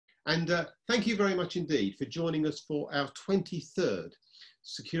And thank you very much indeed for joining us for our 23rd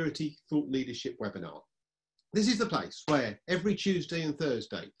Security Thought Leadership webinar. This is the place where every Tuesday and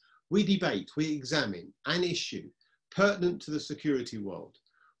Thursday we debate, we examine an issue pertinent to the security world,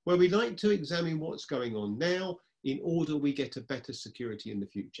 where we like to examine what's going on now in order we get a better security in the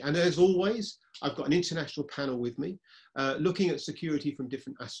future. And as always, I've got an international panel with me looking at security from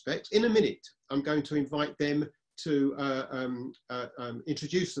different aspects. In a minute, I'm going to invite them to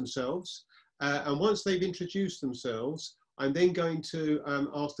introduce themselves. And once they've introduced themselves, I'm then going to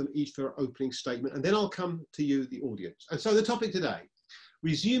ask them each for an opening statement, and then I'll come to you, the audience. And so the topic today: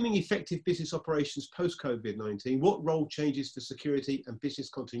 resuming effective business operations post-COVID-19, what role changes for security and business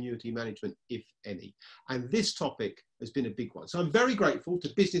continuity management, if any? And this topic has been a big one. So I'm very grateful to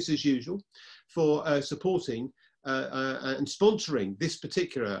Business as Usual for supporting and sponsoring this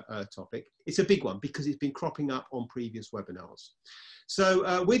particular topic. It's a big one because it's been cropping up on previous webinars.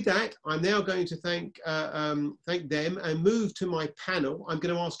 So with that, I'm now going to thank them and move to my panel. I'm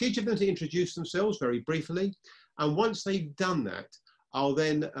going to ask each of them to introduce themselves very briefly. And once they've done that, I'll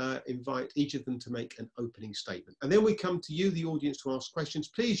then invite each of them to make an opening statement. And then we come to you, the audience, to ask questions.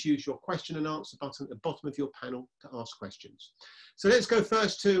 Please use your question and answer button at the bottom of your panel to ask questions. So let's go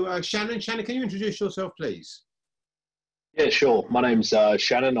first to Shannon. Shannon, can you introduce yourself, please? Yeah, sure. My name's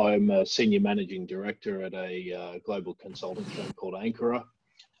Shannon. I'm a Senior Managing Director at a global consulting firm called Ankara.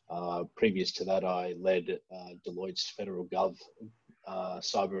 Previous to that, I led Deloitte's Federal Gov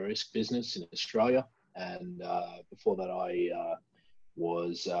cyber risk business in Australia. And before that, I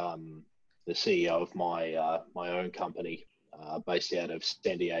was the CEO of my own company based out of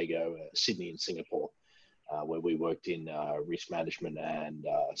San Diego, Sydney and Singapore, where we worked in risk management and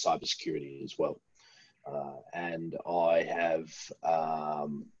cybersecurity as well. And I have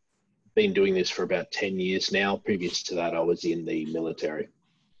been doing this for about 10 years now. Previous to that, I was in the military.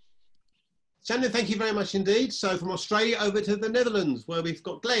 Shannon, thank you very much indeed. So from Australia over to the Netherlands, where we've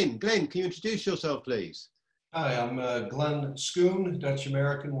got Glenn. Glenn, can you introduce yourself, please? Hi, I'm Glenn Schoon,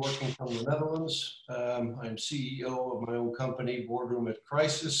 Dutch-American, working from the Netherlands. I'm CEO of my own company, Boardroom at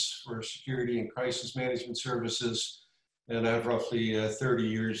Crisis, for security and crisis management services. And I have roughly 30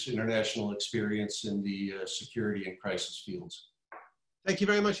 years international experience in the security and crisis fields. Thank you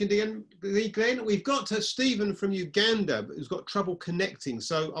very much indeed, Glenn. We've got Stephen from Uganda, who's got trouble connecting.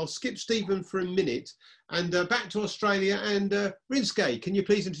 So I'll skip Stephen for a minute and back to Australia. And Rinske, can you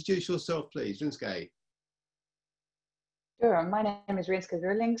please introduce yourself, please? Rinske. Sure, my name is Rinske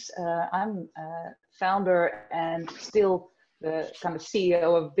Wurlings. I'm founder and still the kind of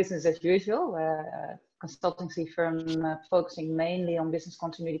CEO of Business as Usual, a consultancy firm focusing mainly on business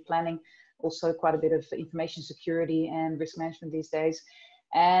continuity planning, also quite a bit of information security and risk management these days.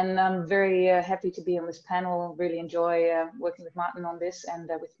 And I'm very happy to be on this panel. Really enjoy working with Martin on this and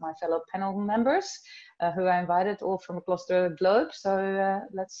with my fellow panel members who I invited all from across the globe. So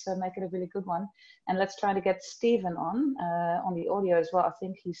let's make it a really good one. And let's try to get Stephen on the audio as well. I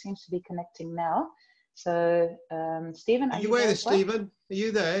think he seems to be connecting now. So Stephen, are you there, Stephen? Are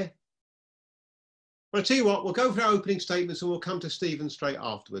you there? Well, I'll tell you what, we'll go for our opening statements and we'll come to Stephen straight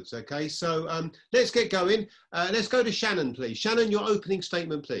afterwards, okay? So let's get going. Let's go to Shannon, please. Shannon, your opening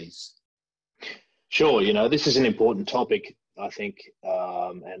statement, please. Sure, you know, this is an important topic, I think,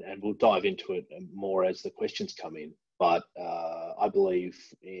 and we'll dive into it more as the questions come in. But I believe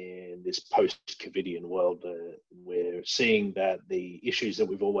in this post-COVIDian world, we're seeing that the issues that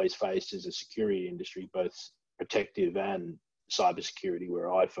we've always faced as a security industry, both protective and cybersecurity,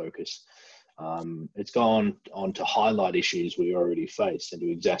 where I focus, it's gone on to highlight issues we already face and to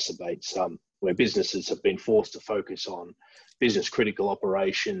exacerbate some, where businesses have been forced to focus on business critical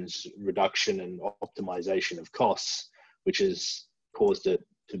operations, reduction and optimization of costs, which has caused it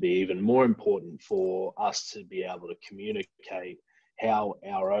to be even more important for us to be able to communicate how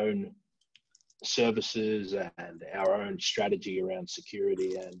our own services and our own strategy around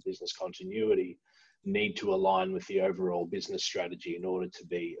security and business continuity need to align with the overall business strategy in order to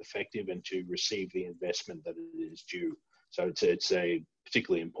be effective and to receive the investment that it is due. So it's a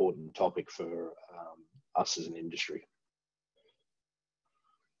particularly important topic for us as an industry.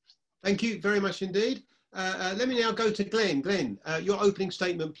 Thank you very much indeed. Let me now go to Glenn. Glenn, your opening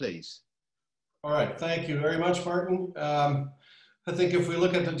statement, please. All right, thank you very much, Martin. I think if we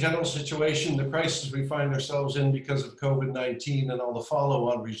look at the general situation, the crisis we find ourselves in because of COVID-19 and all the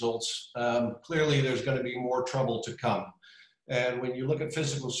follow-on results, clearly there's going to be more trouble to come. And when you look at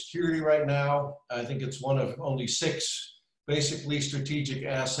physical security right now, I think it's one of only 6 basically strategic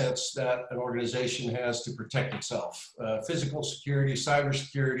assets that an organization has to protect itself. Physical security,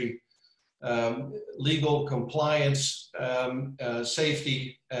 cybersecurity, legal compliance,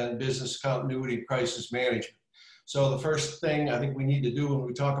 safety, and business continuity crisis management. So the first thing I think we need to do when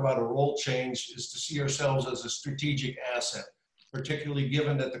we talk about a role change is to see ourselves as a strategic asset, particularly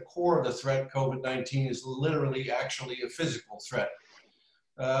given that the core of the threat, COVID-19, is literally actually a physical threat.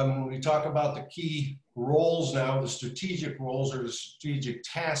 When we talk about the key roles now, the strategic roles or the strategic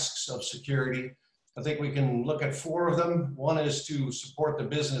tasks of security, I think we can look at 4 of them. One is to support the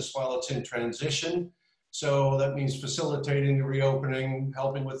business while it's in transition. So that means facilitating the reopening,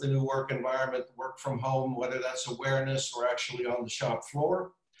 helping with the new work environment, work from home, whether that's awareness or actually on the shop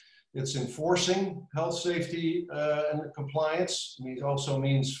floor. It's enforcing health, safety, and compliance. It also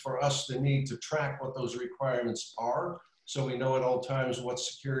means for us the need to track what those requirements are, so we know at all times what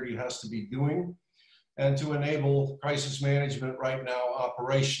security has to be doing, and to enable crisis management right now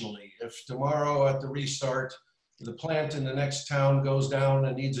operationally. If tomorrow at the restart, the plant in the next town goes down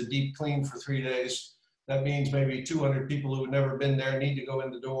and needs a deep clean for 3 days, that means maybe 200 people who have never been there need to go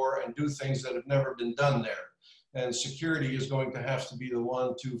in the door and do things that have never been done there. And security is going to have to be the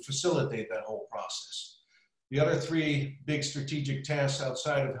one to facilitate that whole process. The other 3 big strategic tasks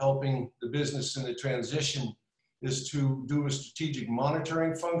outside of helping the business in the transition is to do a strategic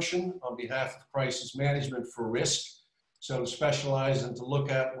monitoring function on behalf of crisis management for risk. So to specialize and to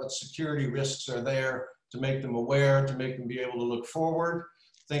look at what security risks are there, to make them aware, to make them be able to look forward.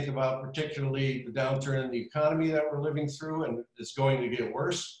 Think about particularly the downturn in the economy that we're living through, and it's going to get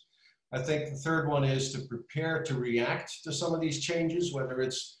worse. I think the third one is to prepare to react to some of these changes, whether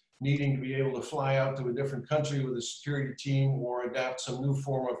it's needing to be able to fly out to a different country with a security team or adapt some new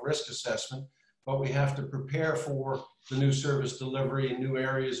form of risk assessment. But we have to prepare for the new service delivery in new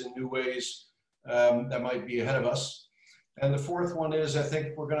areas, in new ways that might be ahead of us. And the fourth one is, I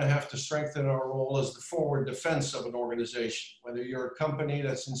think we're going to have to strengthen our role as the forward defense of an organization, whether you're a company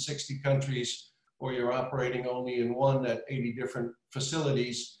that's in 60 countries or you're operating only in one at 80 different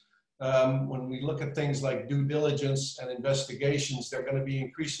facilities. When we look at things like due diligence and investigations, they're going to be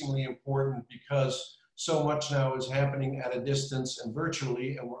increasingly important because so much now is happening at a distance and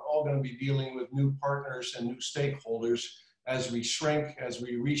virtually, and we're all going to be dealing with new partners and new stakeholders as we shrink, as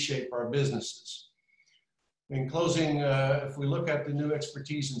we reshape our businesses. In closing, if we look at the new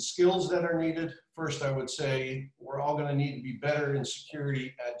expertise and skills that are needed, first I would say we're all going to need to be better in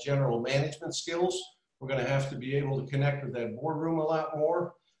security at general management skills. We're going to have to be able to connect with that boardroom a lot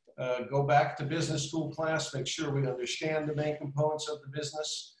more, go back to business school class, make sure we understand the main components of the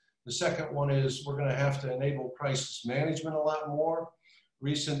business. The second one is we're going to have to enable crisis management a lot more.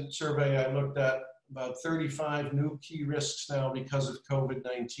 Recent survey I looked at, about 35 new key risks now because of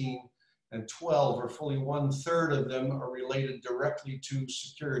COVID-19. And 12, or fully 1/3 of them, are related directly to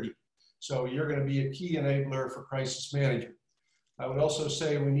security. So you're going to be a key enabler for crisis management. I would also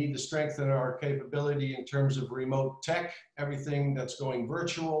say we need to strengthen our capability in terms of remote tech, everything that's going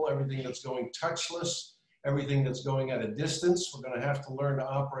virtual, everything that's going touchless, everything that's going at a distance. We're going to have to learn to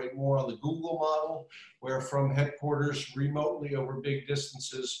operate more on the Google model, where from headquarters remotely over big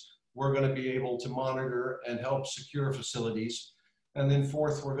distances, we're going to be able to monitor and help secure facilities. And then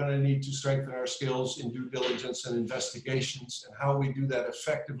fourth, we're going to need to strengthen our skills in due diligence and investigations and how we do that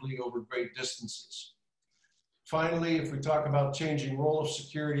effectively over great distances. Finally, if we talk about changing role of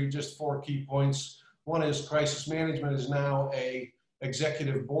security, just 4 key points. One is crisis management is now a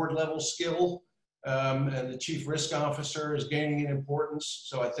executive board level skill, and the chief risk officer is gaining in importance.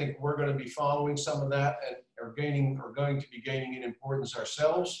 So I think we're going to be following some of that and are going to be gaining in importance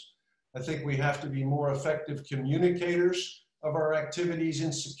ourselves. I think we have to be more effective communicators of our activities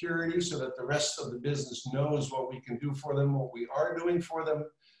in security so that the rest of the business knows what we can do for them, what we are doing for them.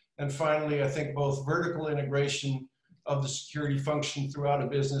 And finally, I think both vertical integration of the security function throughout a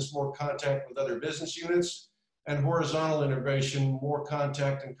business, more contact with other business units, and horizontal integration, more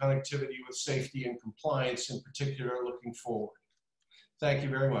contact and connectivity with safety and compliance in particular looking forward. Thank you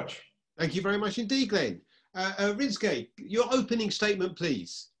very much. Thank you very much indeed, Glenn. Rizke, your opening statement,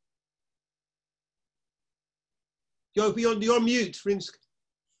 please. You're on mute, Rinsk.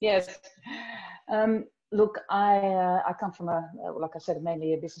 Yes. Look, I come from like I said,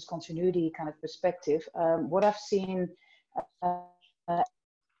 mainly a business continuity kind of perspective. What I've seen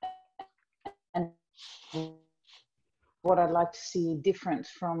and what I'd like to see different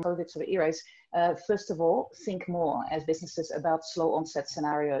from COVID sort of eras, first of all, think more as businesses about slow onset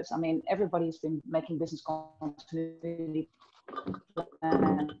scenarios. I mean, everybody's been making business continuity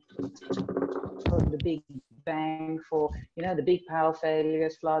plans for the big bang, for the big power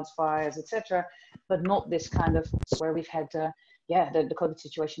failures, floods, fires, etc., but not this kind of where we've had the COVID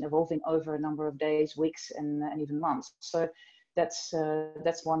situation evolving over a number of days, weeks, and even months. So that's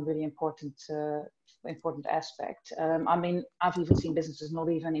one really important aspect. I mean, I've even seen businesses not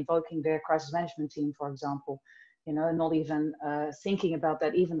even invoking their crisis management team, for example, not even thinking about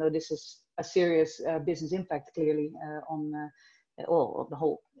that, even though this is a serious business impact clearly on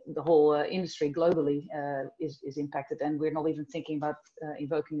the whole industry globally is impacted, and we're not even thinking about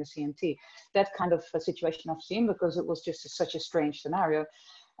invoking a CMT. That kind of situation I've seen, because it was just such a strange scenario.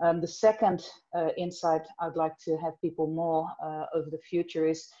 The second insight I'd like to have people more over the future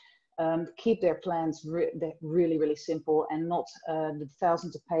is keep their plans really, really simple, and not the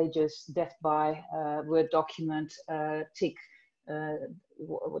thousands of pages death by Word document, tick,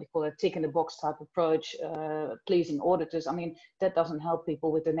 what do you call it, tick in the box type approach, pleasing auditors. I mean, that doesn't help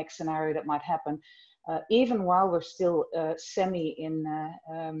people with the next scenario that might happen. Even while we're still semi in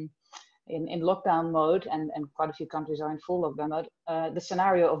lockdown mode, and quite a few countries are in full lockdown mode, the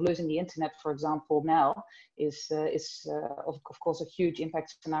scenario of losing the internet, for example, now is of course a huge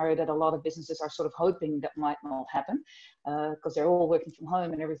impact scenario that a lot of businesses are sort of hoping that might not happen, because they're all working from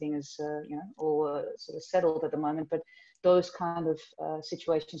home and everything is all sort of settled at the moment. But those kind of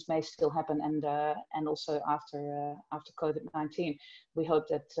situations may still happen, and also after COVID-19, we hope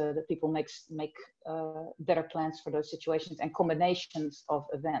that that people make better plans for those situations, and combinations of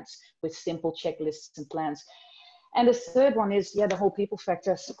events with simple checklists and plans. And the third one is, the whole people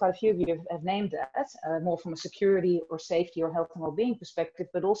factor. So quite a few of you have named that, more from a security or safety or health and well-being perspective,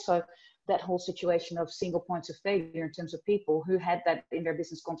 but also that whole situation of single points of failure in terms of people who had that in their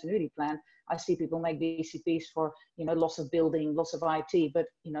business continuity plan. I see people make BCPs for, loss of building, loss of IT, but,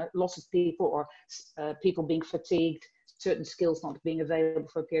 loss of people, or people being fatigued, certain skills not being available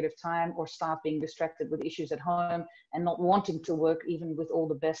for a period of time, or staff being distracted with issues at home and not wanting to work even with all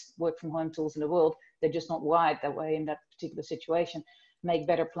the best work from home tools in the world. They're just not wired that way in that particular situation. Make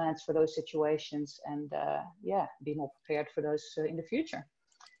better plans for those situations, and be more prepared for those in the future.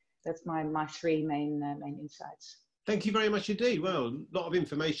 That's my three main insights. Thank you very much indeed. Well, a lot of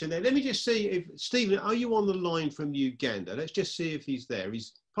information there. Let me just see if, Stephen, are you on the line from Uganda? Let's just see if he's there.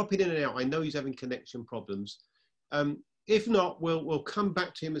 He's popping in and out. I know he's having connection problems. If not, we'll come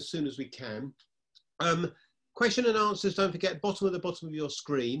back to him as soon as we can. Question and answers, don't forget, bottom of your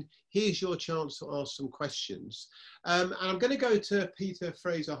screen. Here's your chance to ask some questions. And I'm going to go to Peter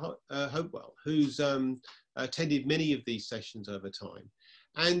Fraser Hopewell, who's attended many of these sessions over time.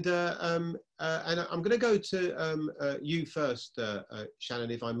 And I'm going to go to you first,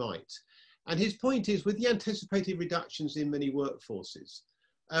 Shannon, if I might. And his point is, with the anticipated reductions in many workforces,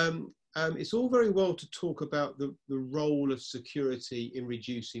 it's all very well to talk about the role of security in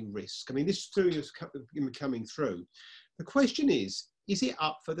reducing risk. I mean, this theory is coming through. The question is it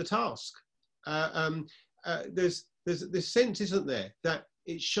up for the task? There's this sense, isn't there, that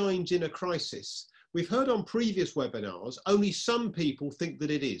it shines in a crisis. We've heard on previous webinars, only some people think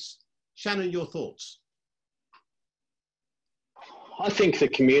that it is. Shannon, your thoughts? I think the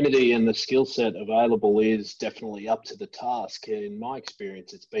community and the skill set available is definitely up to the task. In my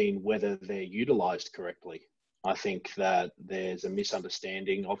experience, it's been whether they're utilised correctly. I think that there's a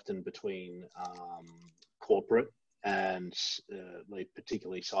misunderstanding often between corporate and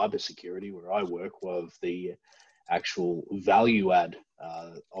particularly cybersecurity, where I work, of the actual value add.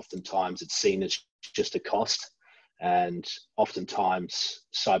 Oftentimes it's seen as just a cost, and oftentimes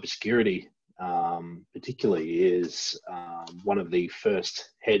cybersecurity particularly is one of the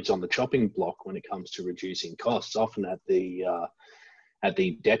first heads on the chopping block when it comes to reducing costs, often at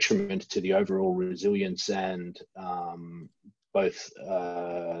the detriment to the overall resilience and both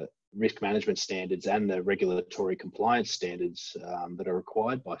risk management standards and the regulatory compliance standards that are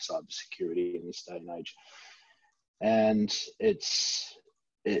required by cybersecurity in this day and age. And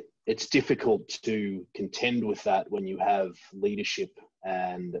it's difficult to contend with that when you have leadership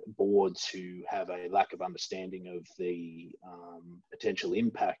and boards who have a lack of understanding of the potential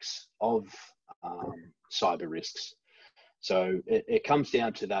impacts of cyber risks. So it comes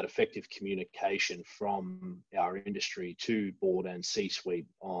down to that effective communication from our industry to board and C-suite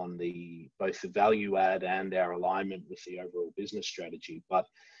on both the value add and our alignment with the overall business strategy. But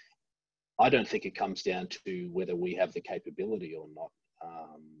I don't think it comes down to whether we have the capability or not.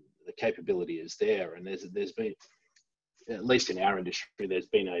 The capability is there, and there's been, at least in our industry, there's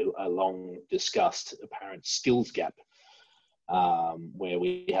been a long discussed apparent skills gap where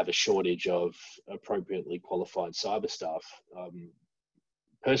we have a shortage of appropriately qualified cyber staff.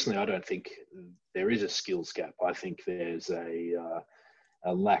 Personally, I don't think there is a skills gap. I think there's a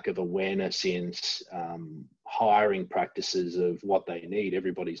lack of awareness in hiring practices of what they need.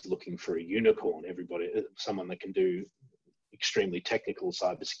 Everybody's looking for a unicorn. Someone that can do extremely technical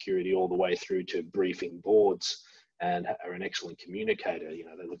cybersecurity all the way through to briefing boards and are an excellent communicator. You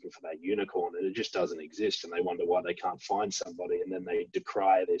know, they're looking for that unicorn, and it just doesn't exist, and they wonder why they can't find somebody, and then they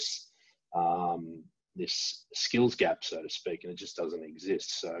decry this this skills gap, so to speak, and it just doesn't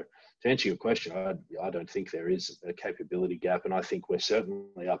exist. So to answer your question, I don't think there is a capability gap, and I think we're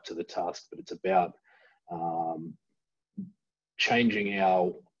certainly up to the task, but it's about changing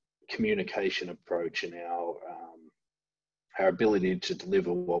our communication approach and our ability to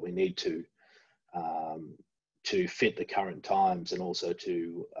deliver what we need to fit the current times, and also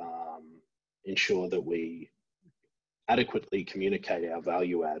to ensure that we adequately communicate our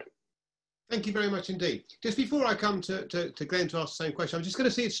value add. Thank you very much indeed. Just before I come to Glenn to ask the same question, I'm just going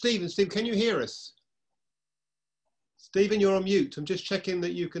to see if Stephen. Stephen, can you hear us? Stephen, you're on mute. I'm just checking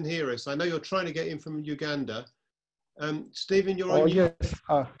that you can hear us. I know you're trying to get in from Uganda. Stephen, you're on mute. Yes.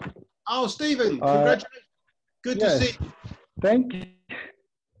 Oh, Stephen, congratulations. Good to see you. Thank you.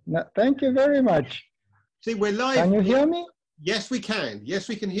 Thank you very much. See, we're live. Can you hear me? Yes, we can. Yes,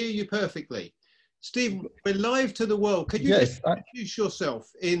 we can hear you perfectly. Steve, we're live to the world. Could you just introduce yourself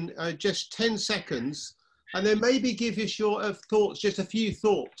in just 10 seconds, and then maybe give us your thoughts, just a few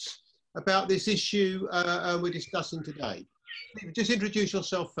thoughts about this issue we're discussing today. Steve, just introduce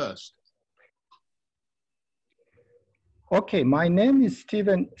yourself first. Okay, my name is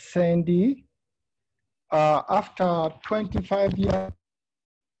Stephen Sandy. After 25 years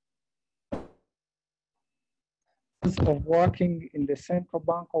of working in the Central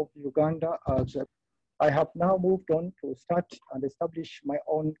Bank of Uganda, I have now moved on to start and establish my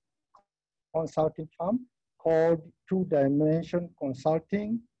own consulting firm called Two Dimension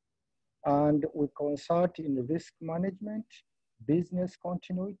Consulting. And we consult in risk management, business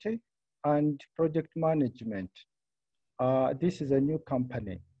continuity, and project management. This is a new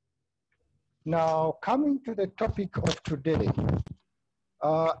company. Now, coming to the topic of today,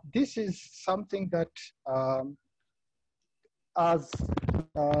 this is something that has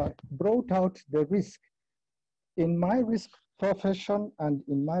brought out the risk. In my risk profession and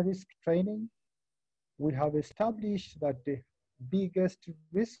in my risk training, we have established that the biggest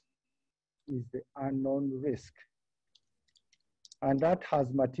risk is the unknown risk. And that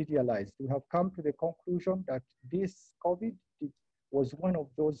has materialized. We have come to the conclusion that this COVID was one of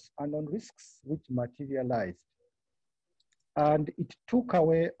those unknown risks which materialized. And it took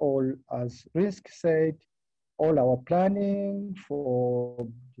away all, as Risk said, all our planning for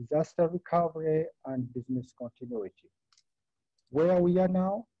disaster recovery and business continuity. Where we are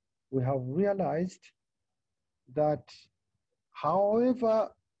now, we have realized that however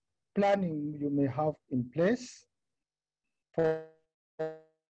planning you may have in place for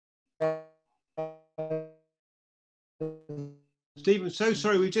Stephen, so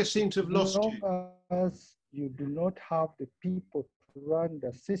sorry, we just seem to have lost you. As you do not have the people to run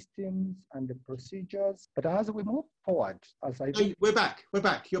the systems and the procedures, but as we move forward, as I No, we're back, you're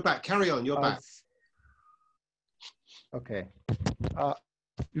back, carry on, you're back. Okay.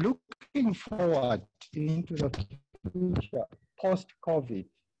 Looking forward into the future, post-COVID,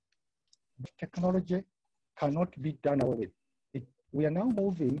 technology cannot be done away with. We are now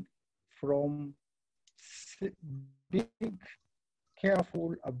moving from being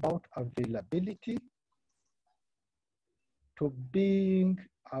careful about availability to being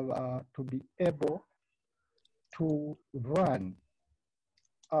to be able to run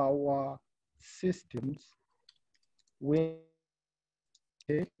our systems with.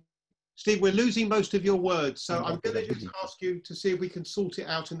 Steve, we're losing most of your words, so I'm going to just ask you to see if we can sort it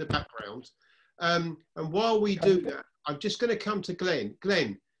out in the background. And while we do that, I'm just going to come to Glenn.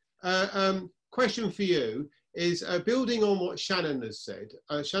 Glenn, question for you is building on what Shannon has said.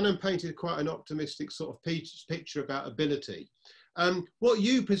 Shannon painted quite an optimistic sort of picture about ability. What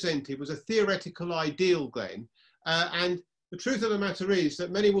you presented was a theoretical ideal, Glenn, and the truth of the matter is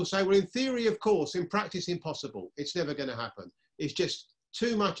that many will say, well, in theory, of course, in practice, impossible. It's never going to happen. It's just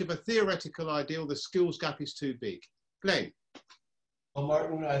too much of a theoretical ideal. The skills gap is too big. Glenn. Well,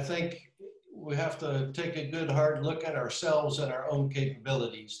 Martin, I think we have to take a good hard look at ourselves and our own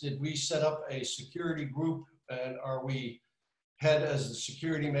capabilities. Did we set up a security group, and are we head as the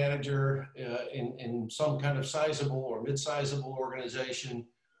security manager in some kind of sizable or mid-sizable organization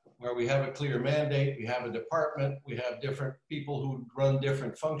where we have a clear mandate, we have a department, we have different people who run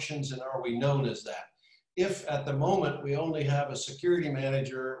different functions, and are we known as that? If at the moment we only have a security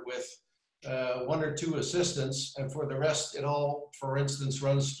manager with one or two assistants, and for the rest it all, for instance,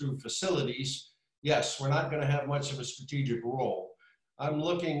 runs through facilities, yes, we're not going to have much of a strategic role. I'm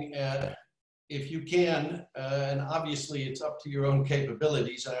looking at, if you can, and obviously it's up to your own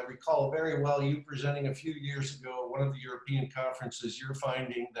capabilities, and I recall very well you presenting a few years ago at one of the European conferences, you're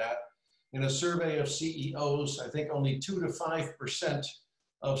finding that In a survey of CEOs, I think only 2 to 5%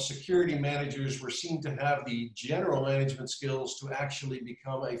 of security managers were seen to have the general management skills to actually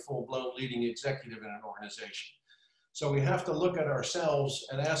become a full-blown leading executive in an organization. So we have to look at ourselves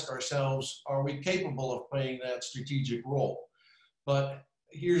and ask ourselves, are we capable of playing that strategic role? But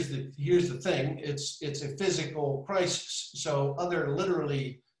here's the thing, it's a physical crisis. So other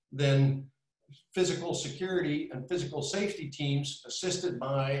literally than physical security and physical safety teams assisted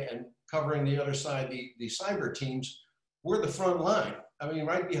by and covering the other side, the cyber teams, we're the front line. I mean,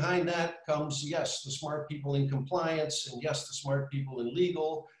 right behind that comes, yes, the smart people in compliance, and yes, the smart people in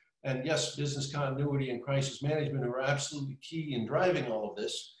legal, and yes, business continuity and crisis management are absolutely key in driving all of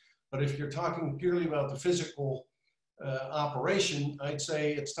this. But if you're talking purely about the physical operation, I'd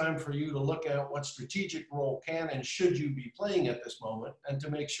say it's time for you to look at what strategic role can and should you be playing at this moment, and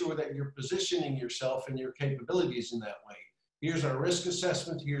to make sure that you're positioning yourself and your capabilities in that way. Here's our risk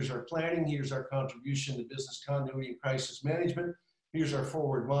assessment, here's our planning, here's our contribution to business continuity and crisis management, here's our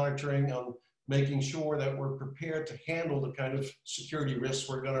forward monitoring on making sure that we're prepared to handle the kind of security risks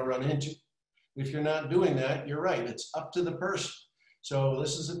we're going to run into. If you're not doing that, you're right, it's up to the person. So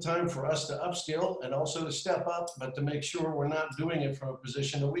this is a time for us to upskill and also to step up, but to make sure we're not doing it from a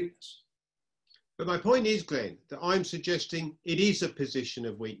position of weakness. But my point is, Glenn, that I'm suggesting it is a position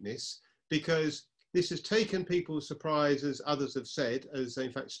of weakness, because this has taken people by surprise, as others have said, as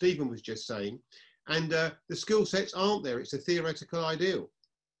in fact Stephen was just saying, and the skill sets aren't there. It's a theoretical ideal.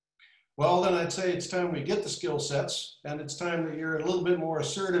 Well, then I'd say it's time we get the skill sets, and it's time that you're a little bit more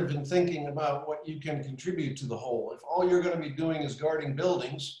assertive in thinking about what you can contribute to the whole. If all you're going to be doing is guarding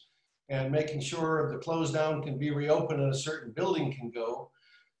buildings and making sure the closed down can be reopened and a certain building can go,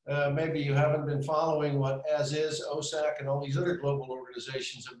 maybe you haven't been following what As Is, OSAC, and all these other global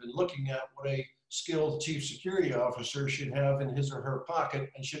organizations have been looking at, what a skilled chief security officer should have in his or her pocket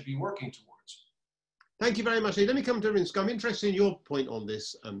and should be working towards. Thank you very much. Let me come to Rinsk. I'm interested in your point on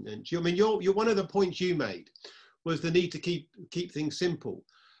this. I mean, you're one of the points you made was the need to keep things simple.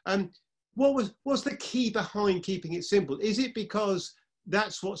 What's the key behind keeping it simple? Is it because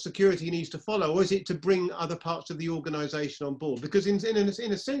that's what security needs to follow, or is it to bring other parts of the organisation on board? Because in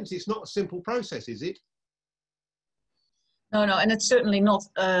a sense, it's not a simple process, is it? No, and it's certainly not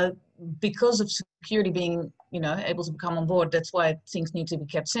because of security being, able to come on board. That's why things need to be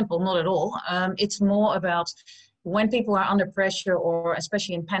kept simple. Not at all. It's more about when people are under pressure, or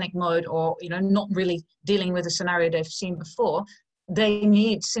especially in panic mode, or not really dealing with a scenario they've seen before. They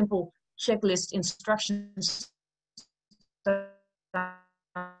need simple checklist instructions,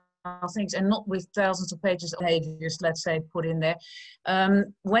 things, and not with thousands of pages of behaviors, let's say, put in there.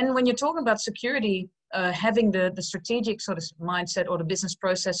 When you're talking about security, having the strategic sort of mindset, or the business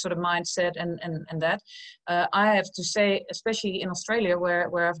process sort of mindset, and that, I have to say, especially in Australia,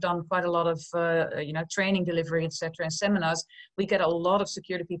 where I've done quite a lot of training delivery, etc., and seminars, we get a lot of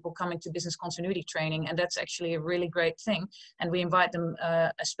security people coming to business continuity training, and that's actually a really great thing. And we invite them,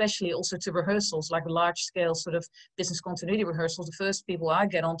 especially also to rehearsals, like large scale sort of business continuity rehearsals. The first people I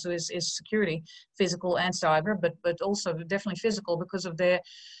get onto is security, physical and cyber, but also definitely physical, because of their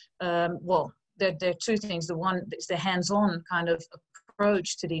there are two things. The one is the hands-on kind of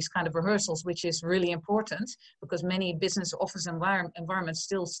approach to these kind of rehearsals, which is really important, because many business office environments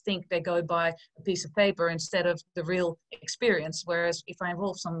still think they go by a piece of paper instead of the real experience. Whereas if I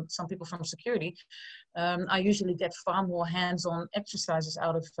involve some people from security, I usually get far more hands-on exercises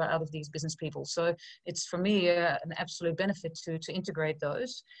out of these business people. So it's, for me, an absolute benefit to integrate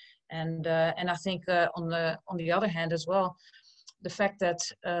those. And I think on the other hand as well, the fact that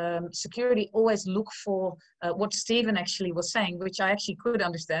security always look for what Stephen actually was saying, which I actually could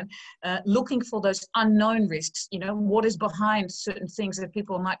understand, looking for those unknown risks. What is behind certain things that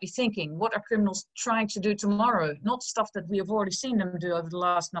people might be thinking? What are criminals trying to do tomorrow? Not stuff that we have already seen them do over the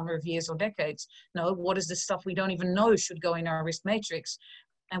last number of years or decades. No, what is the stuff we don't even know should go in our risk matrix?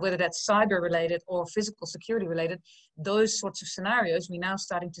 And whether that's cyber related or physical security related, those sorts of scenarios we're now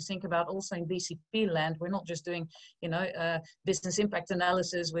starting to think about also in BCP land. We're not just doing, business impact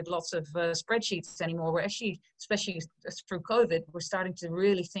analysis with lots of spreadsheets anymore. We're actually, especially through COVID, we're starting to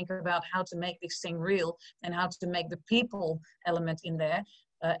really think about how to make this thing real and how to make the people element in there.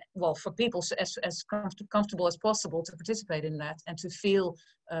 For people as comfortable as possible to participate in that, and to feel,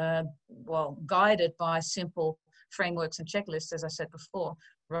 guided by simple frameworks and checklists, as I said before,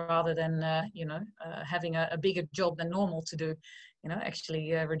 rather than having a bigger job than normal to do,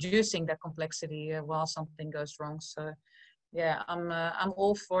 actually reducing that complexity while something goes wrong. So yeah, I'm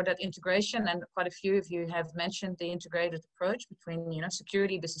all for that integration, and quite a few of you have mentioned the integrated approach between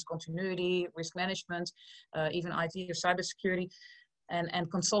security, business continuity, risk management, even IT or cybersecurity.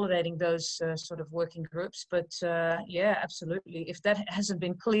 and consolidating those sort of working groups. But yeah, absolutely. If that hasn't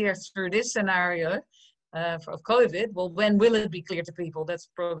been clear through this scenario of COVID, well, when will it be clear to people? That's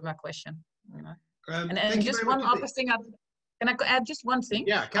probably my question. You know? And just one other thing, can I add just one thing?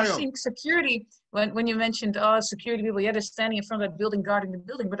 Yeah, carry on. I've seen security, when you mentioned security people, yeah, they're standing in front of that building, guarding the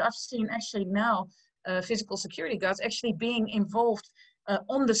building, but I've seen actually now physical security guards actually being involved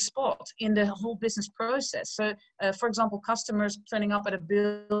on the spot in the whole business process. So, for example, customers turning up at a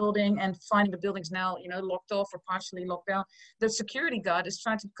building and finding the building's now, you know, locked off or partially locked down. The security guard is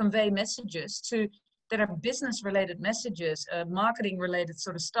trying to convey messages that are business-related messages, marketing-related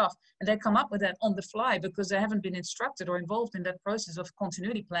sort of stuff, and they come up with that on the fly because they haven't been instructed or involved in that process of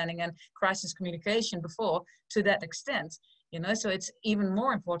continuity planning and crisis communication before to that extent. You know, so it's even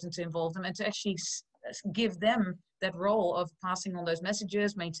more important to involve them and to actually give them that role of passing on those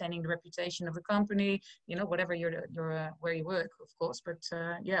messages, maintaining the reputation of the company, you know, whatever where you work, of course. But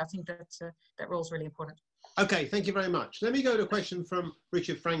yeah, I think that role is really important. Okay, thank you very much. Let me go to a question from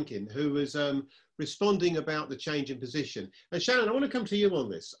Richard Frankin, who was responding about the change in position. And Shannon, I want to come to you on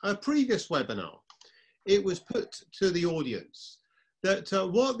this. A previous webinar, it was put to the audience that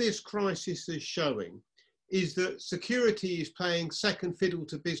what this crisis is showing is that security is playing second fiddle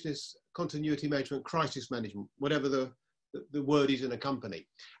to business continuity management, crisis management, whatever the word is in a company.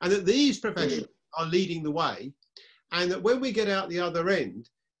 And that these professionals are leading the way. And that when we get out the other end,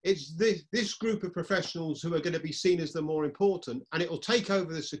 it's this group of professionals who are going to be seen as the more important, and it will take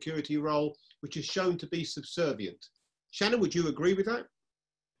over the security role, which is shown to be subservient. Shannon, would you agree with that?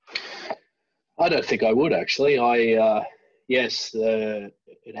 I don't think I would, actually. Yes,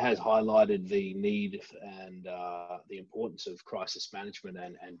 it has highlighted the need and the importance of crisis management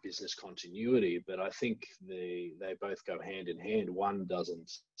and business continuity, but I think they both go hand in hand. One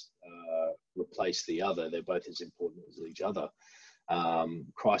doesn't replace the other. They're both as important as each other.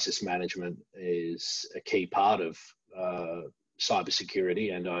 Crisis management is a key part of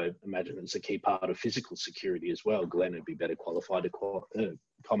cybersecurity, and I imagine it's a key part of physical security as well. Glenn would be better qualified to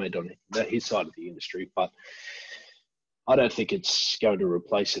comment on his side of the industry, but I don't think it's going to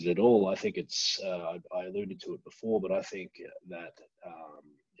replace it at all. I think it's, I alluded to it before, but I think that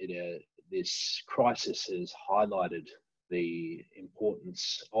this crisis has highlighted the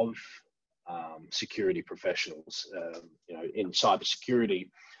importance of security professionals. You know, in cybersecurity,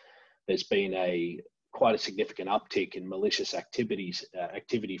 there's been quite a significant uptick in malicious activity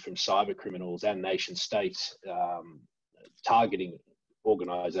from cyber criminals and nation states targeting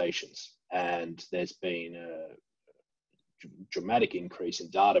organizations. And there's been a dramatic increase in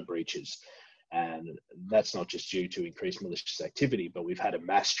data breaches. And that's not just due to increased malicious activity, but we've had a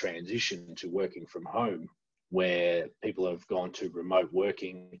mass transition to working from home, where people have gone to remote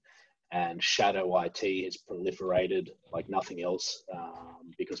working, and shadow IT has proliferated like nothing else,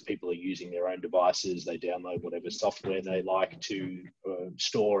 because people are using their own devices. They download whatever software they like to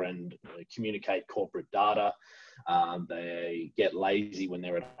store and communicate corporate data. They get lazy when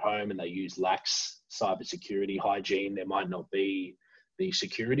they're at home and they use lax cybersecurity hygiene. There might not be the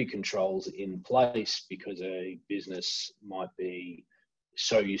security controls in place because a business might be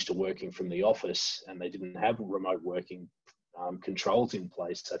so used to working from the office and they didn't have remote working controls in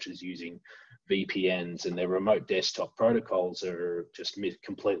place, such as using VPNs, and their remote desktop protocols are just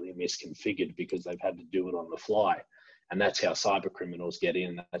completely misconfigured because they've had to do it on the fly. And that's how cyber criminals get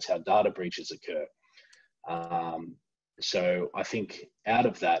in. That's how data breaches occur. So I think out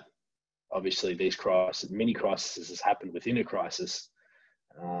of that, obviously these mini crises has happened within a crisis.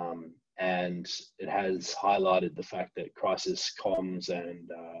 And it has highlighted the fact that crisis comms and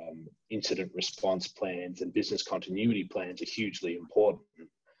incident response plans and business continuity plans are hugely important.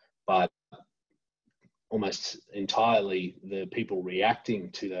 But almost entirely the people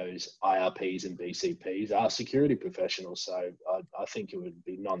reacting to those IRPs and BCPs are security professionals. So I think it would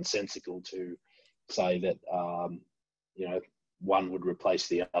be nonsensical to say that you know, one would replace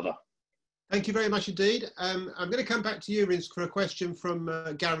the other. Thank you very much indeed. I'm going to come back to you, Rinsk, for a question from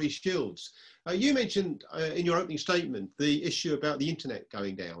Gary Shields. You mentioned in your opening statement the issue about the internet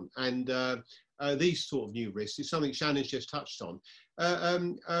going down, and these sort of new risks is something Shannon's just touched on.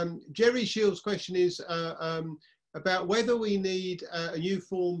 Jerry Shields' question is about whether we need new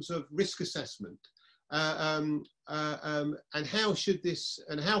forms of risk assessment, and how should this,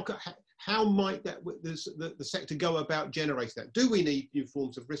 and how might the sector go about generating that? Do we need new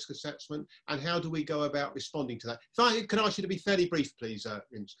forms of risk assessment, and how do we go about responding to that? If I could ask you to be fairly brief, please,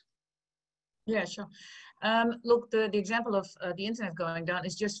 Rinsk. Yeah, sure. Look, the example of the internet going down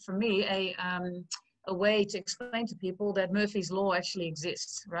is just, for me, a way to explain to people that Murphy's Law actually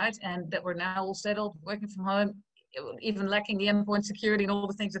exists, right? And that we're now all settled, working from home. even lacking the endpoint security and all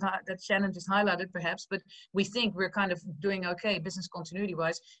the things that Shannon just highlighted, perhaps. But we think we're kind of doing okay, business continuity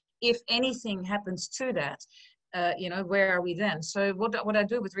wise. If anything happens to that, where are we then? So what I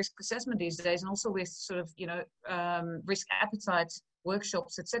do with risk assessment these days, and also with sort of, risk appetite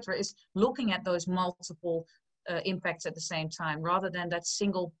workshops, etc., is looking at those multiple impacts at the same time, rather than that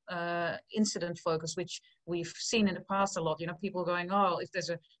single incident focus, which we've seen in the past a lot. People going, oh, if there's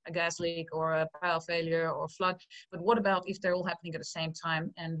a gas leak or a power failure or flood, but what about if they're all happening at the same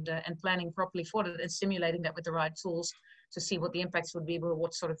time, and planning properly for that and simulating that with the right tools to see what the impacts would be, but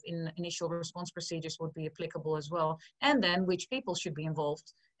what sort of initial response procedures would be applicable as well, and then which people should be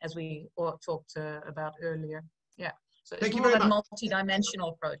involved, as we talked about earlier. Yeah, so it's more that multi-dimensional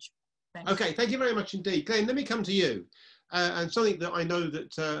approach. Thanks. Okay, thank you very much indeed. Glenn, let me come to you. And something that I know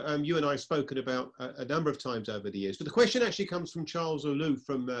that you and I have spoken about a number of times over the years, but the question actually comes from Charles Olu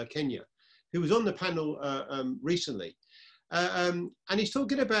from Kenya, who was on the panel recently. And he's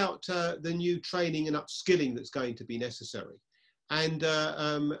talking about the new training and upskilling that's going to be necessary. And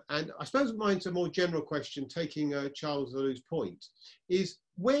I suppose mine's a more general question, taking Charles Olu's point, is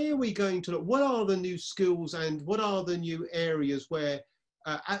where are we going to look? What are the new skills and what are the new areas where,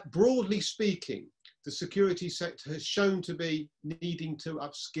 broadly speaking, the security sector has shown to be needing to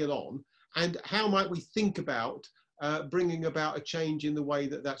upskill on? And how might we think about bringing about a change in the way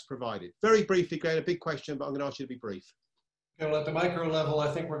that that's provided? Very briefly, Glenn, a big question, but I'm going to ask you to be brief. Well, at the micro level,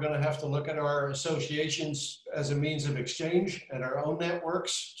 I think we're going to have to look at our associations as a means of exchange and our own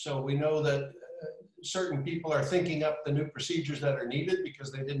networks. So we know that certain people are thinking up the new procedures that are needed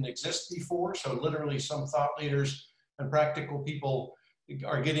because they didn't exist before. So literally some thought leaders and practical people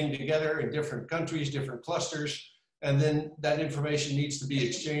are getting together in different countries, different clusters, and then that information needs to be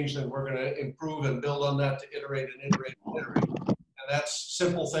exchanged, and we're going to improve and build on that to iterate and iterate and iterate. And that's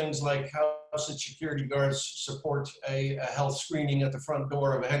simple things like how should security guards support a health screening at the front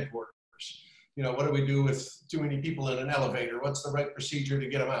door of a headquarters? What do we do with too many people in an elevator? What's the right procedure to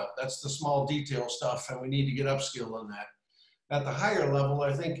get them out? That's the small detail stuff, and we need to get upskilled on that. At the higher level,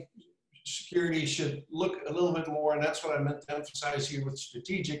 I think security should look a little bit more, and that's what I meant to emphasize here with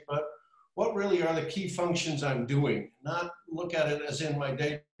strategic, but what really are the key functions I'm doing? Not look at it as in my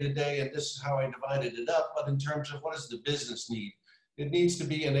day-to-day and this is how I divided it up, but in terms of what does the business need? It needs to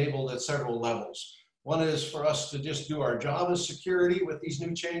be enabled at several levels. One is for us to just do our job as security with these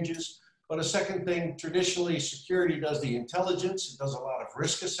new changes, but a second thing, traditionally security does the intelligence, it does a lot of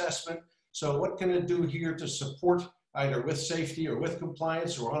risk assessment. So what can it do here to support either with safety or with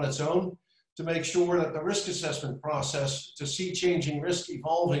compliance or on its own, to make sure that the risk assessment process, to see changing risk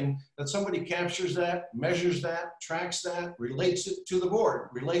evolving, that somebody captures that, measures that, tracks that, relates it to the board,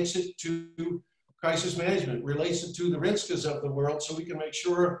 relates it to crisis management, relates it to the RINSCAs of the world, so we can make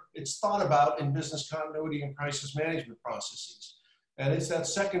sure it's thought about in business continuity and crisis management processes. And it's that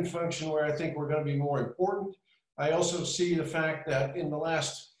second function where I think we're going to be more important. I also see the fact that in the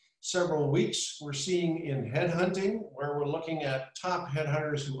last several weeks, we're seeing in headhunting, where we're looking at top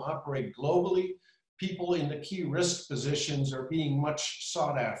headhunters who operate globally, people in the key risk positions are being much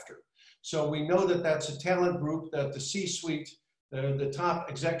sought after. So we know that that's a talent group that the C-suite, the top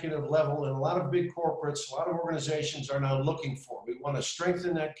executive level, and a lot of big corporates, a lot of organizations are now looking for. We want to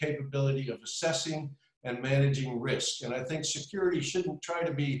strengthen that capability of assessing and managing risk. And I think security shouldn't try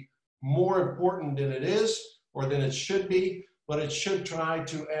to be more important than it is or than it should be, but it should try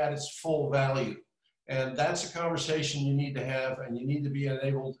to add its full value. And that's a conversation you need to have, and you need to be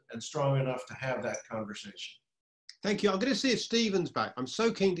enabled and strong enough to have that conversation. Thank you. I'm going to see if Stephen's back. I'm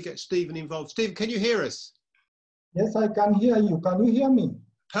so keen to get Stephen involved. Stephen, can you hear us? Yes, I can hear you. Can you hear me?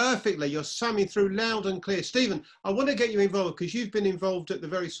 Perfectly. You're summing through loud and clear. Stephen, I want to get you involved because you've been involved at the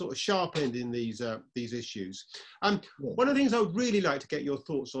very sort of sharp end in these issues. Yes. One of the things I would really like to get your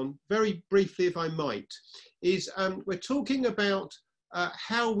thoughts on, very briefly if I might, is we're talking about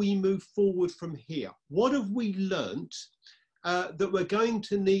how we move forward from here. What have we learnt that we're going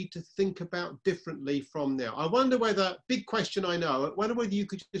to need to think about differently from now? I wonder whether, big question I know, I wonder whether you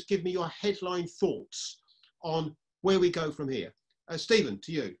could just give me your headline thoughts on where we go from here. Stephen,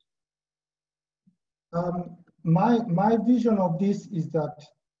 to you. My vision of this is that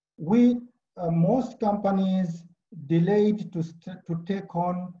most companies delayed to take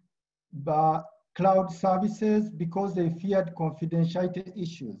on the cloud services because they feared confidentiality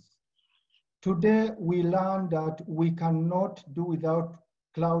issues. Today, we learned that we cannot do without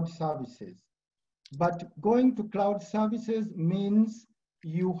cloud services. But going to cloud services means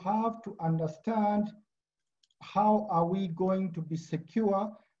you have to understand how are we going to be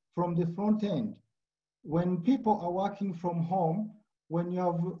secure from the front end. When people are working from home, when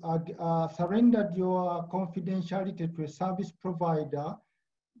you have surrendered your confidentiality to a service provider,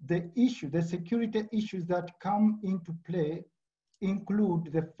 the security issues that come into play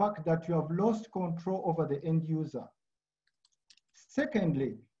include the fact that you have lost control over the end user.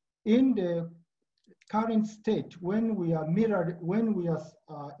 Secondly, in the current state, when we are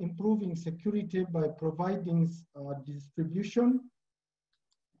improving security by providing distribution,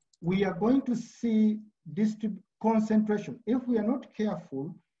 we are going to see concentration. If we are not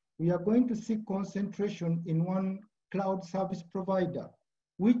careful, we are going to see concentration in one cloud service provider,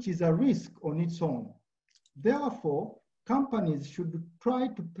 which is a risk on its own. Therefore, companies should try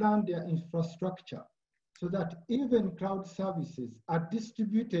to plan their infrastructure so that even cloud services are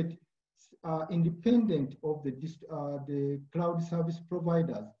distributed independent of the cloud service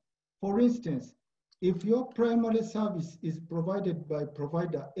providers. For instance, if your primary service is provided by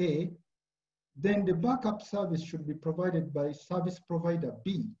provider A, then the backup service should be provided by service provider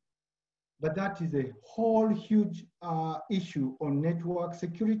B. But that is a whole huge issue on network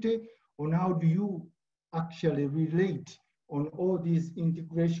security, on how do you actually relate on all these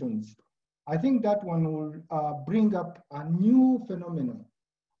integrations. I think that one will bring up a new phenomenon.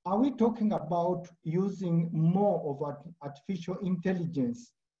 Are we talking about using more of artificial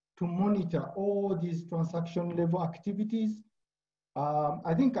intelligence to monitor all these transaction level activities?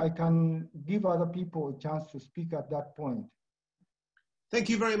 I think I can give other people a chance to speak at that point. Thank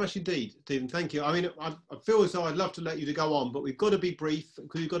you very much indeed, Stephen. Thank you. I mean, I feel as though I'd love to let you to go on, but we've got to be brief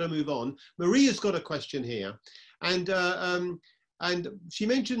because we've got to move on. Maria's got a question here, and she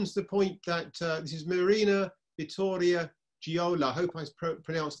mentions the point that this is Marina Vittoria Giola. I hope I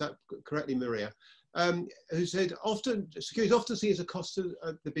pronounced that correctly, Maria. Who said, security is often seen as a cost of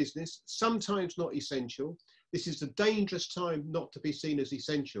the business, sometimes not essential. This is a dangerous time not to be seen as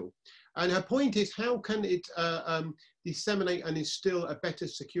essential. And her point is, how can it disseminate and instill a better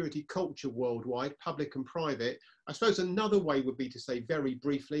security culture worldwide, public and private? I suppose another way would be to say very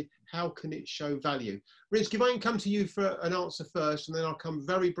briefly, how can it show value? Rinsky, if I can come to you for an answer first, and then I'll come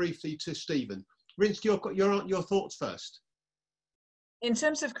very briefly to Stephen. Rinsky, your thoughts first. In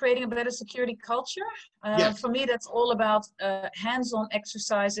terms of creating a better security culture, Yes. For me, that's all about hands-on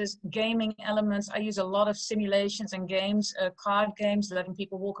exercises, gaming elements. I use a lot of simulations and games, card games, letting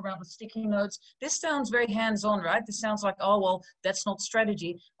people walk around with sticky notes. This sounds very hands-on, right? This sounds like, oh, well, that's not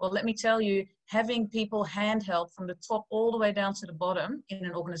strategy. Well, let me tell you, having people handheld from the top all the way down to the bottom in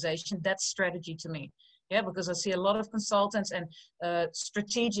an organization, that's strategy to me. Yeah, because I see a lot of consultants and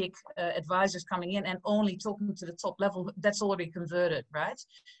strategic advisors coming in and only talking to the top level. That's already converted, right?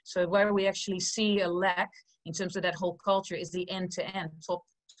 So where we actually see a lack in terms of that whole culture is the end-to-end, top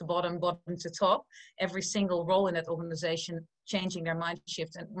to bottom, bottom to top. Every single role in that organization changing their mind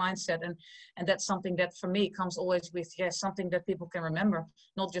shift and mindset. And that's something that for me comes always with, something that people can remember,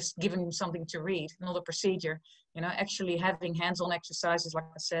 not just giving them something to read, not a procedure, actually having hands-on exercises, like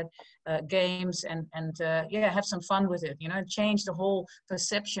I said, games and have some fun with it, change the whole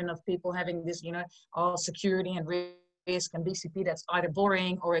perception of people having this, security and risk and BCP, that's either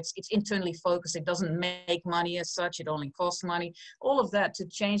boring or it's internally focused. It doesn't make money as such. It only costs money. All of that, to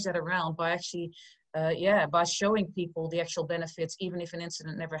change that around by actually, by showing people the actual benefits, even if an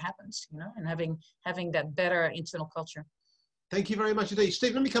incident never happens, and having that better internal culture. Thank you very much indeed.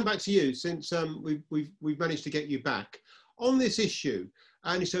 Steve, let me come back to you since we've managed to get you back on this issue.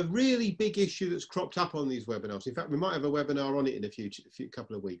 And it's a really big issue that's cropped up on these webinars. In fact, we might have a webinar on it in a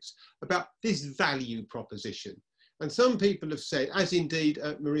couple of weeks about this value proposition. And some people have said, as indeed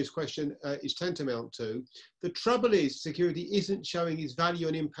Maria's question is tantamount to, the trouble is security isn't showing its value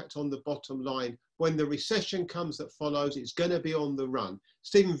and impact on the bottom line. When the recession comes that follows, it's going to be on the run.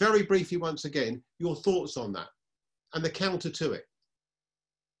 Stephen, very briefly once again, your thoughts on that and the counter to it.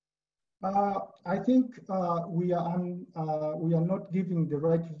 I think we are not giving the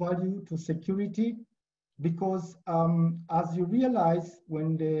right value to security because as you realize,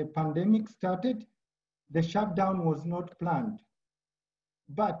 when the pandemic started, the shutdown was not planned.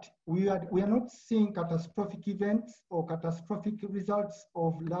 But we are not seeing catastrophic events or catastrophic results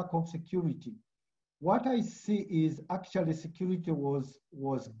of lack of security. What I see is actually security was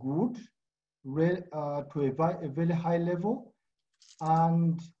good to a very high level.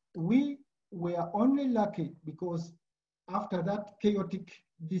 And we were only lucky because after that chaotic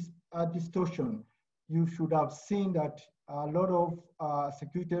distortion, you should have seen that a lot of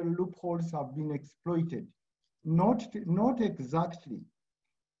security loopholes have been exploited. Not exactly.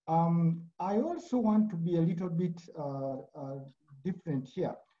 I also want to be a little bit different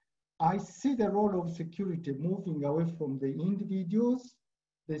here. I see the role of security moving away from the individuals,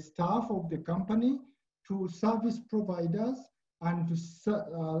 the staff of the company, to service providers and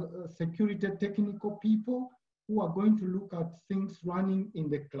security technical people who are going to look at things running in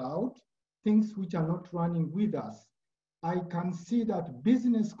the cloud, things which are not running with us. I can see that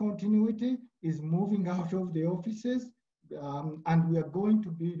business continuity is moving out of the offices, and we are going to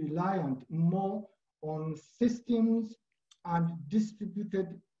be reliant more on systems and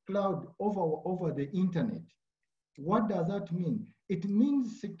distributed cloud over the internet. What does that mean? It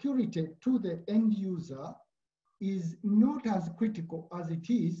means security to the end user is not as critical as it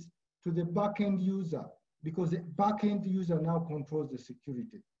is to the back-end user, because the back-end user now controls the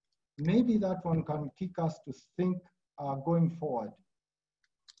security. Maybe that one can kick us to think going forward.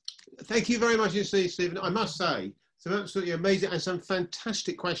 Thank you very much indeed, Stephen. I must say, some absolutely amazing and some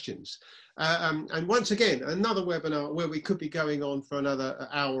fantastic questions. And once again, another webinar where we could be going on for another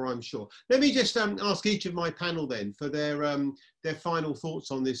hour, I'm sure. Let me just ask each of my panel then for their final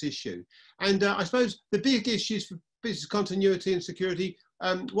thoughts on this issue. And I suppose the big issues for business continuity and security,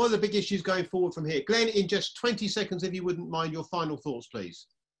 what are the big issues going forward from here? Glenn, in just 20 seconds, if you wouldn't mind, your final thoughts, please.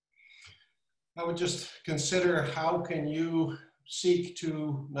 I would just consider how can you seek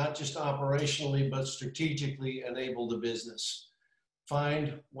to not just operationally, but strategically enable the business.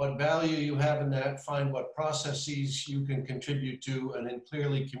 Find what value you have in that, find what processes you can contribute to, and then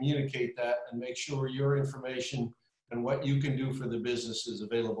clearly communicate that and make sure your information and what you can do for the business is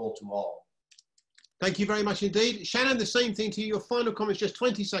available to all. Thank you very much indeed. Shannon, the same thing to you. Your final comments, just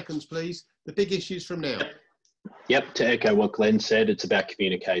 20 seconds, please. The big issues from now. Yep, to echo what Glenn said, it's about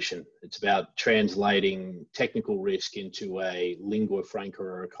communication. It's about translating technical risk into a lingua franca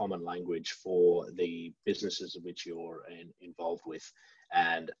or a common language for the businesses in which you're involved with,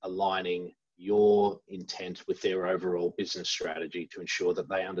 and aligning your intent with their overall business strategy to ensure that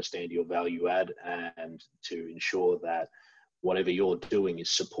they understand your value add and to ensure that whatever you're doing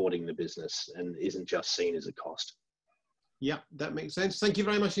is supporting the business and isn't just seen as a cost. Yeah, that makes sense. Thank you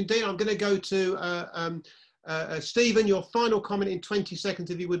very much indeed. I'm going to go to Stephen, your final comment in 20 seconds,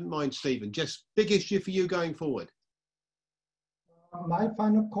 if you wouldn't mind, Stephen. Just big issue for you going forward. My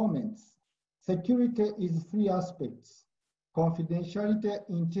final comments. Security is three aspects: confidentiality,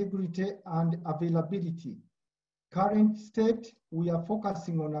 integrity, and availability. Current state, we are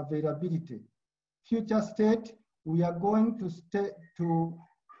focusing on availability. Future state, we are going to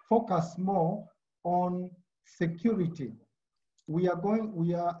focus more on security.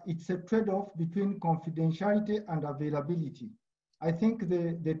 It's a trade-off between confidentiality and availability. I think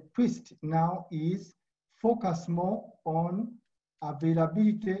the twist now is focus more on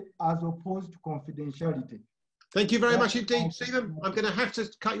availability as opposed to confidentiality. Thank you very much indeed, Stephen. I'm going to have to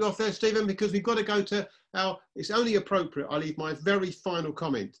cut you off there, Stephen, because we've got to go to it's only appropriate I leave my very final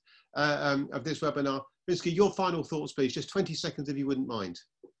comment of this webinar. Rizky, your final thoughts, please. Just 20 seconds, if you wouldn't mind.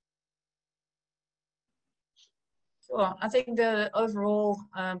 Sure. I think the overall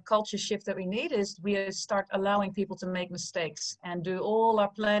culture shift that we need is we start allowing people to make mistakes and do all our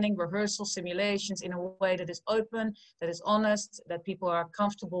planning, rehearsal, simulations in a way that is open, that is honest, that people are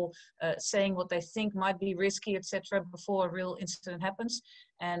comfortable saying what they think might be risky, etc., before a real incident happens,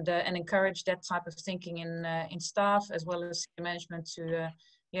 and encourage that type of thinking in staff as well as management to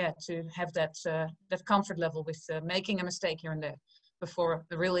have that that comfort level with making a mistake here and there before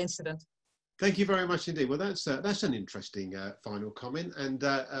the real incident. Thank you very much indeed. Well, that's an interesting final comment, and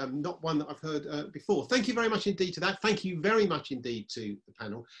not one that I've heard before. Thank you very much indeed to that. Thank you very much indeed to the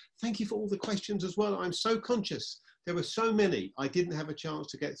panel. Thank you for all the questions as well. I'm so conscious. There were so many. I didn't have a chance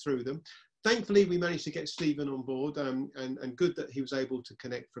to get through them. Thankfully, we managed to get Stephen on board, and good that he was able to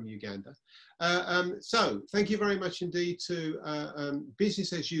connect from Uganda. So thank you very much indeed to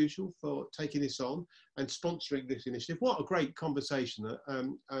Business as Usual for taking this on and sponsoring this initiative. What a great conversation.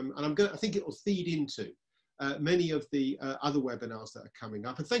 And I think it will feed into many of the other webinars that are coming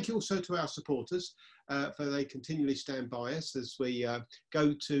up. And thank you also to our supporters for they continually stand by us as we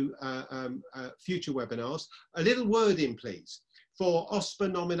go to future webinars. A little word in, please, for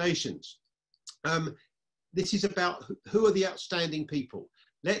OSPA nominations. This is about who are the outstanding people.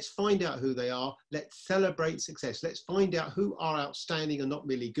 Let's find out who they are. Let's celebrate success. Let's find out who are outstanding and not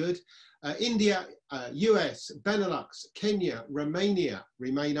really good. India, US, Benelux, Kenya, Romania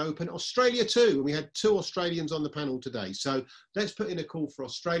remain open. Australia too. And we had 2 Australians on the panel today. So let's put in a call for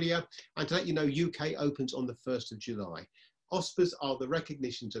Australia. And to let you know, UK opens on the 1st of July. OSPAs are the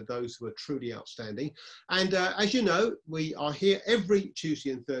recognitions of those who are truly outstanding. And as you know, we are here every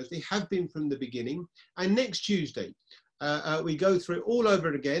Tuesday and Thursday, have been from the beginning. And next Tuesday, we go through it all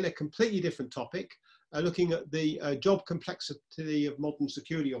over again, a completely different topic, looking at the job complexity of modern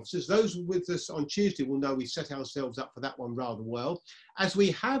security officers. Those with us on Tuesday will know we set ourselves up for that one rather well, as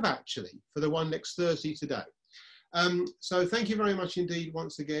we have actually for the one next Thursday today. So thank you very much indeed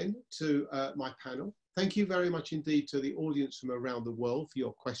once again to my panel. Thank you very much indeed to the audience from around the world for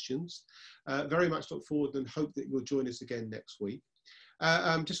your questions. Very much look forward and hope that you'll join us again next week.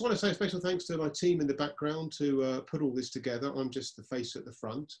 Just want to say a special thanks to my team in the background to put all this together. I'm just the face at the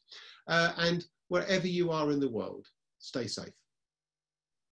front. And wherever you are in the world, stay safe.